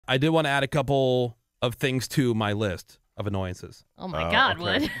I did want to add a couple of things to my list of annoyances. Oh my God,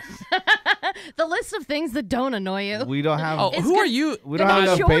 okay. Wood. The list of things that don't annoy you. We don't have. Oh, who are you? We don't have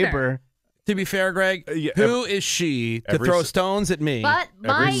enough shorter. paper. To be fair, Greg, Yeah, who is she to every throw s- stones at me? But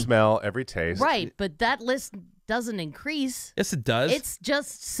Every smell, every taste. right, but that list doesn't increase. Yes, it does. It's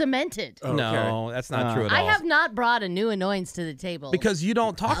just cemented. No, that's not true at all. I have not brought a new annoyance to the table. Because you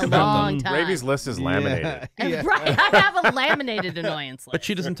don't talk a about long them. time. Ravi's list is laminated. Yeah. Right, I have a laminated annoyance list. But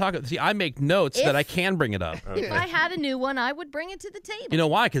she doesn't talk. See, I make notes that I can bring it up. If I had a new one, I would bring it to the table. You know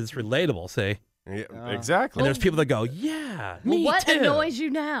why? Because it's relatable, see? Yeah, exactly. And there's people that go, yeah, Well, me what too. annoys you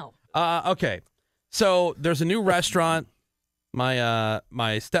now? Okay. So there's a new restaurant. My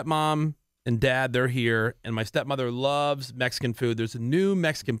stepmom and dad, they're here, and my stepmother loves Mexican food. There's a new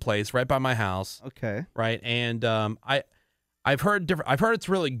Mexican place right by my house. Okay. Right, and I've heard it's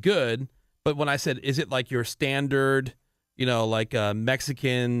really good. But when I said, is it like your standard, like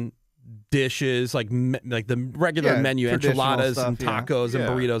Mexican dishes, like the regular menu, enchiladas stuff, and tacos and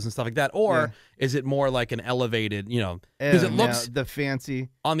burritos and stuff like that, or is it more like an elevated, because it looks the fancy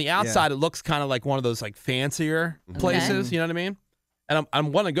on the outside, it looks kind of like one of those like fancier places. You know what I mean? And I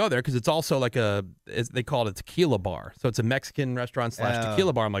want to go there because it's also like they call it a tequila bar. So it's a Mexican restaurant /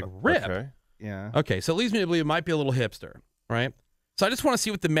 tequila bar. I'm like, rip. Okay. Yeah. Okay, so it leads me to believe it might be a little hipster, right? So I just want to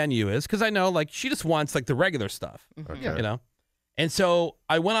see what the menu is because I know like she just wants like the regular stuff, Okay. And so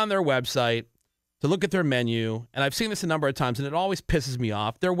I went on their website to look at their menu, and I've seen this a number of times, and it always pisses me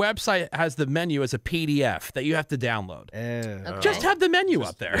off. Their website has the menu as a PDF that you have to download. Just have the menu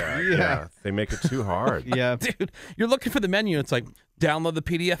up there. Yeah. They make it too hard. Yeah. Dude, you're looking for the menu. It's like, download the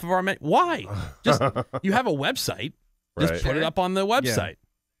PDF of our menu. Why? Just, you have a website. Just Right. put it up on the website.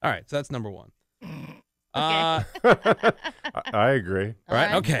 All right, so that's number one. I agree.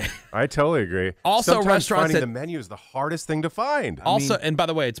 Right? Okay. I totally agree. Also, Sometimes restaurants finding that- the menu is the hardest thing to find. Also, and by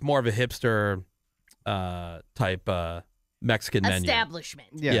the way, it's more of a hipster type Mexican menu. Establishment.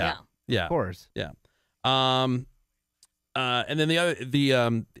 Yeah. Yeah. Of course. Yeah. And then the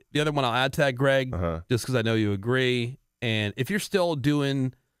other one I'll add to that, Greg, just because I know you agree. And if you're still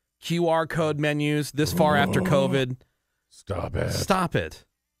doing QR code menus this far after COVID, Stop it. Stop it.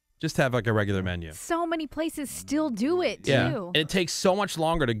 Just have like a regular menu. So many places still do it, too. Yeah. And it takes so much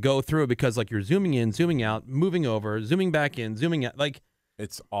longer to go through because like you're zooming in, zooming out, moving over, zooming back in, zooming out. Like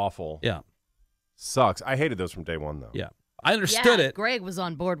It's awful. Yeah. Sucks. I hated those from day one, though. Yeah. I understood it. Greg was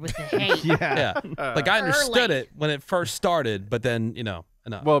on board with the hate. Yeah. Like I understood Early. it when it first started, but then, enough.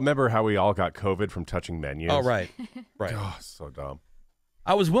 Well, remember how we all got COVID from touching menus? Oh, right. Right. Oh, so dumb.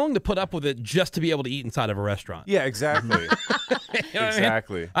 I was willing to put up with it just to be able to eat inside of a restaurant. Yeah, exactly. You know what I mean?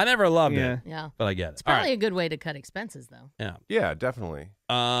 Exactly. I never loved Yeah. it. Yeah. But I get it. It's All probably right. a good way to cut expenses, though. Yeah. Yeah, definitely.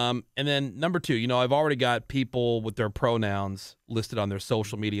 And then number two, I've already got people with their pronouns listed on their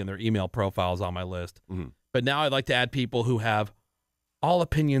social media and their email profiles on my list. But now I'd like to add people who have all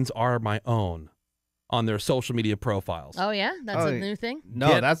opinions are my own on their social media profiles. Oh, yeah? That's a new thing?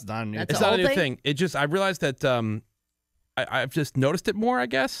 No, that's not a new That's It's a not a whole new thing. It just, I realized that I've just noticed it more, I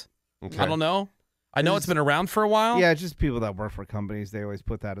guess. Okay. I don't know. I know it's been around for a while. Yeah, it's just people that work for companies. They always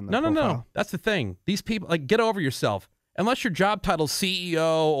put that in their No. profile. That's the thing. These people, like, get over yourself. Unless your job title's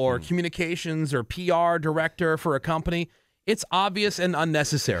CEO or communications or PR director for a company, it's obvious and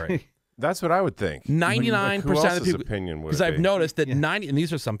unnecessary. That's what I would think. 99% Who of else's people, opinion would because it I've be? noticed that and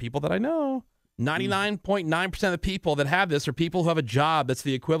these are some people that I know. 99.9% of the people that have this are people who have a job that's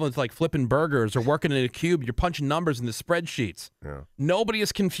the equivalent to like flipping burgers or working in a cube. You're punching numbers in the spreadsheets. Yeah. Nobody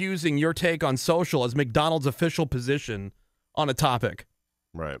is confusing your take on social as McDonald's official position on a topic.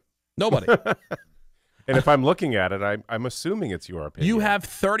 Right. Nobody. And if I'm looking at it, I'm assuming it's your opinion. You have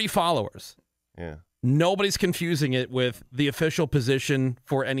 30 followers. Yeah. Nobody's confusing it with the official position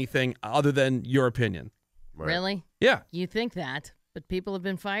for anything other than your opinion. Right. Really? Yeah. You think that, but people have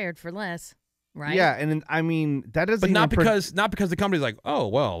been fired for less, right? Yeah, and I mean that doesn't. But not even because the company's like, oh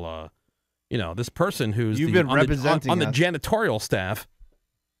well, this person who's You've the, been on, representing on the us. janitorial staff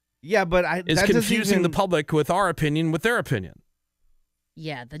Yeah, but is that doesn't confusing even- the public with our opinion with their opinion.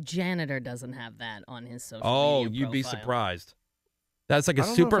 Yeah, the janitor doesn't have that on his social Oh, media you'd be profile. surprised. That's like a I don't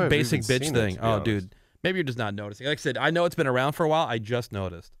know if super I've basic even bitch seen it, thing. to be Oh, honest. dude, maybe you're just not noticing. Like I said, I know it's been around for a while. I just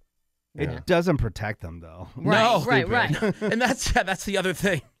noticed. It doesn't protect them though. No, Right, right. And that's the other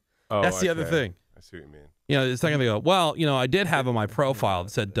thing. Oh, That's the other okay. thing. I see what you mean. It's not going to go, well, I did have on my profile that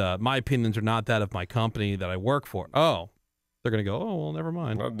said my opinions are not that of my company that I work for. Oh, they're going to go, oh, well, never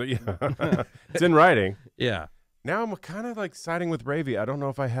mind. Yeah. It's in writing. Yeah. Now I'm kind of like siding with Ravy. I don't know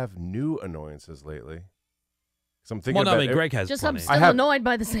if I have new annoyances lately. So I'm thinking Well, no, about I mean, Greg has Just I'm plenty. still annoyed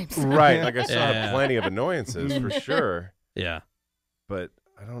by the same stuff. Right. Like I still Yeah. have plenty of annoyances for sure. Yeah. But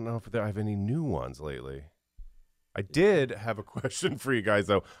I don't know if I have any new ones lately. I did have a question for you guys,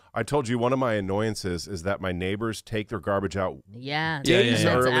 though. I told you one of my annoyances is that my neighbors take their garbage out days That's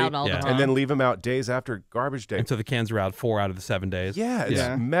early out all the time. and then leave them out days after garbage day. And so the cans are out 4 out of the 7 days. Yeah,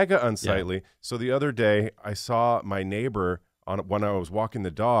 it's mega unsightly. So the other day, I saw my neighbor when I was walking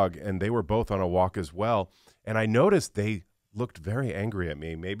the dog, and they were both on a walk as well. And I noticed they looked very angry at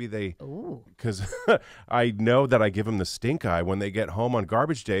me. Maybe they, because I know that I give them the stink eye when they get home on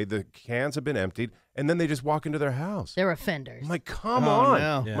garbage day. The cans have been emptied, and then they just walk into their house. They're offenders. I'm like, come on.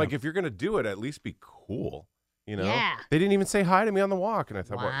 No. I'm like, if you're gonna do it, at least be cool. You know? Yeah. They didn't even say hi to me on the walk, and I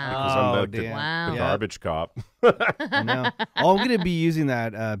thought, well, because I'm the garbage cop. No. Oh, I'm going to be using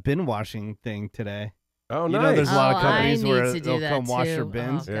that bin washing thing today. Oh, you nice. know, there's a lot of companies I where need to do they'll that come wash too. your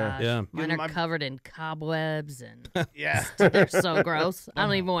bins. Oh, gosh. Yeah. Mine are covered in cobwebs and Yeah. they're so gross. I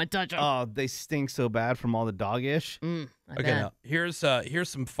don't even want to touch them. Oh, they stink so bad from all the dog ish. I Okay, bet. now, here's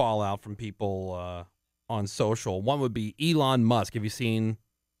some fallout from people on social. One would be Elon Musk. Have you seen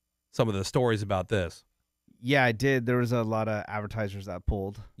some of the stories about this? Yeah, I did. There was a lot of advertisers that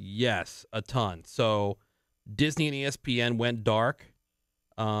pulled. Yes, a ton. So Disney and ESPN went dark.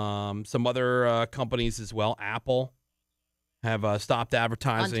 Some other companies as well. Apple have stopped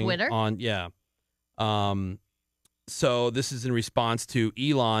advertising On Twitter? So this is in response to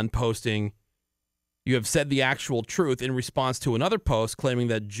Elon posting, "You have said the actual truth," in response to another post claiming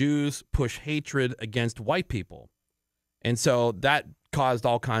that Jews push hatred against white people. And so that caused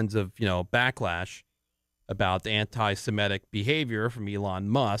all kinds of, backlash about the anti-Semitic behavior from Elon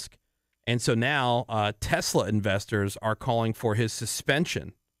Musk. And so now Tesla investors are calling for his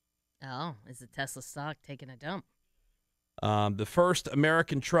suspension. Oh, is the Tesla stock taking a dump? The First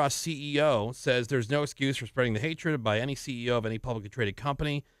American Trust CEO says there's no excuse for spreading the hatred by any CEO of any publicly traded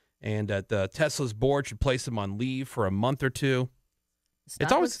company, and that Tesla's board should place him on leave for a month or two.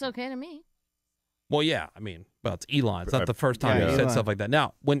 Stock looks okay to me. Well, yeah, I mean, it's Elon. It's not the first time Yeah, he said Elon. stuff like that.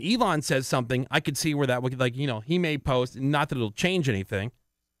 Now, when Elon says something, I could see where that would, he may post, not that it'll change anything.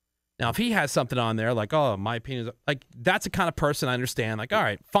 Now, if he has something on there, like, oh, my opinion is, like, that's the kind of person I understand. Like, all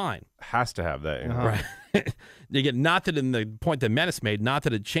right, fine. Has to have that. Right. You get, not that in the point that Menace made, not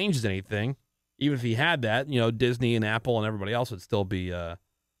that it changes anything. Even if he had that, Disney and Apple and everybody else would still be,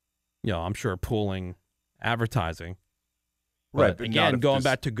 I'm sure pooling advertising. Right. But again, going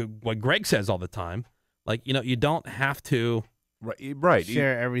back to what Greg says all the time, like, you don't have to Right.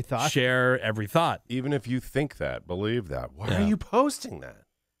 Share every thought. share every thought. Even if you think that, believe that. Why Yeah. are you posting that?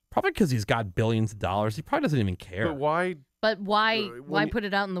 Probably because he's got billions of dollars. He probably doesn't even care. But why? But why when you- put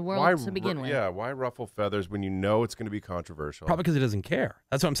it out in the world to begin with? Yeah, why ruffle feathers when you know it's going to be controversial? Probably because he doesn't care.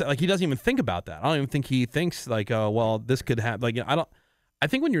 That's what I'm saying. Like, he doesn't even think about that. I don't even think he thinks like, well, this could happen. Like, I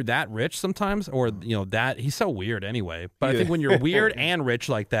think when you're that rich sometimes, or that he's so weird anyway. But I think when you're weird and rich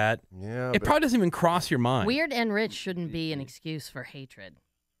like that, it probably doesn't even cross your mind. Weird and rich shouldn't be an excuse for hatred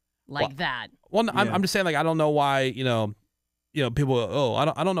like that. Well, no, I'm just saying, like, I don't know why people. Oh,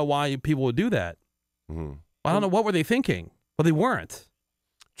 I don't know why people would do that. Mm-hmm. I don't know, what were they thinking? Well, they weren't.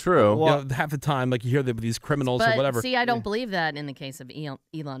 True. Well, half the time, like, you hear these criminals But or whatever. see, I don't believe that in the case of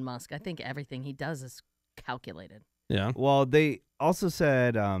Elon Musk. I think everything he does is calculated. Yeah. Well, they also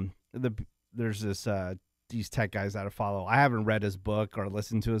said there's these tech guys that I follow. I haven't read his book or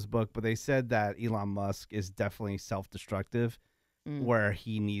listened to his book, but they said that Elon Musk is definitely self-destructive, where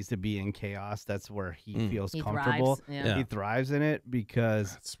he needs to be in chaos. That's where he feels comfortable. Thrives, yeah. He thrives in it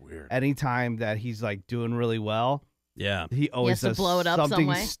because That's weird. anytime that he's like doing really well, Yeah. he always to does blow it up some something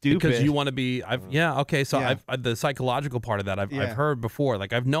way? stupid. Because you want to be, okay. So Yeah. the psychological part of that, I've Yeah. heard before.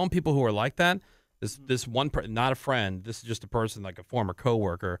 Like, I've known people who are like that. This one, not a friend. This is just a person, like a former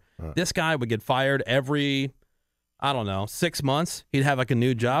coworker. This guy would get fired every, I don't know, 6 months. He'd have like a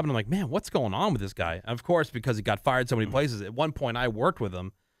new job, and I'm like, man, what's going on with this guy? And of course, because he got fired so many places. At one point, I worked with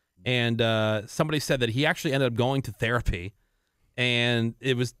him, and somebody said that he actually ended up going to therapy, and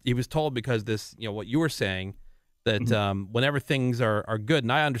he was told, because this, what you were saying, that whenever things are good,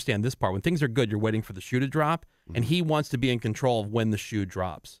 and I understand this part, when things are good, you're waiting for the shoe to drop, and he wants to be in control of when the shoe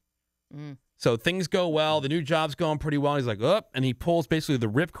drops. So things go well, the new job's going pretty well, and he's like, oh, and he pulls basically the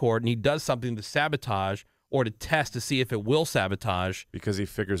ripcord, and he does something to sabotage or to test to see if it will sabotage. Because he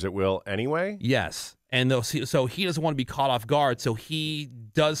figures it will anyway? Yes. And so he doesn't want to be caught off guard, so he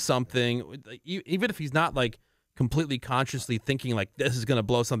does something, even if he's not like completely consciously thinking like this is going to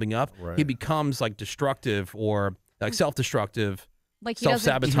blow something up, he becomes like destructive or like self-destructive, Like he doesn't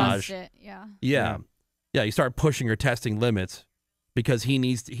self-sabotage. trust it. Yeah. Yeah. You start pushing or testing limits because he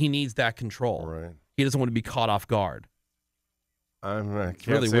needs that control. Right. He doesn't want to be caught off guard. I can't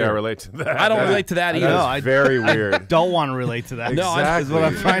really say weird. I relate to that. I don't relate to that either. That's very weird. Don't want to relate to that. No, is what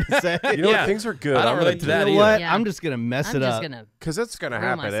I'm trying to say. You know Yeah. what? Things are good. I don't I'm relate to gonna that do You it. know what? Yeah. I'm just gonna mess I'm it just up. gonna. Because it's going to Screw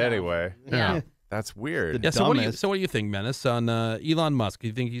happen myself. anyway. Yeah. That's weird. Yeah. So what dumbest. do you think, Menace, on Elon Musk? Do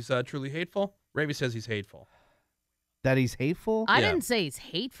you think he's truly hateful? Ravi says he's hateful. That he's hateful? I Yeah. didn't say he's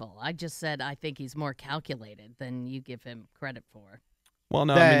hateful. I just said I think he's more calculated than you give him credit for. Well,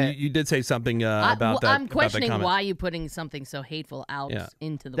 no, I mean, you did say something about that. I'm about that questioning comment. why you putting something so hateful out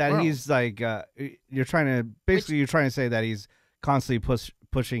into the that world. he's like you're trying to you're trying to say that he's constantly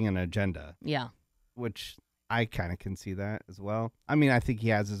pushing an agenda, Yeah. which I kind of can see that as well. I mean, I think he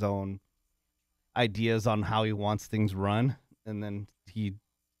has his own ideas on how he wants things run, and then he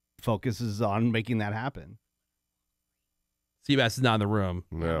focuses on making that happen. Seabass is not in the room,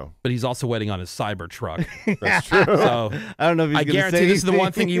 No. but he's also waiting on his cyber truck. That's true. So I don't know if he's I gonna guarantee say this is the anything.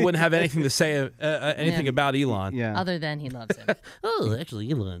 one thing you wouldn't have anything to say anything Yeah. about Elon. Yeah. Other than he loves him. Oh,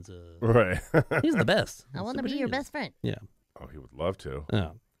 actually, Elon's Right. he's the best. I want to be your best friend. Yeah. Oh, he would love to.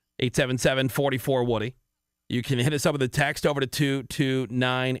 877-44-Woody. You can hit us up with a text over to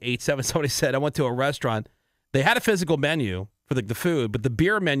 22987. Somebody said, I went to a restaurant. They had a physical menu for the food, but the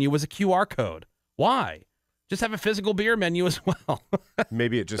beer menu was a QR code. Why? Just have a physical beer menu as well.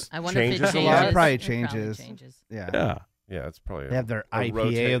 Maybe it just I wonder if it changes a changes. lot. It probably It changes. changes. Yeah. Yeah. Yeah, it's probably They have their a IPA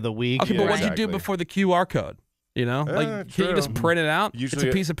rotate. of the week. Okay, but what'd you do Exactly. before the QR code? You know, like can you just true. print it out? Usually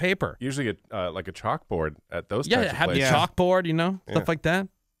it's a piece of paper. Usually get like a chalkboard at those Yeah, types have of the places. chalkboard, you know, Yeah. stuff like that.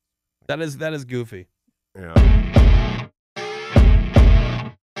 That is goofy. Yeah.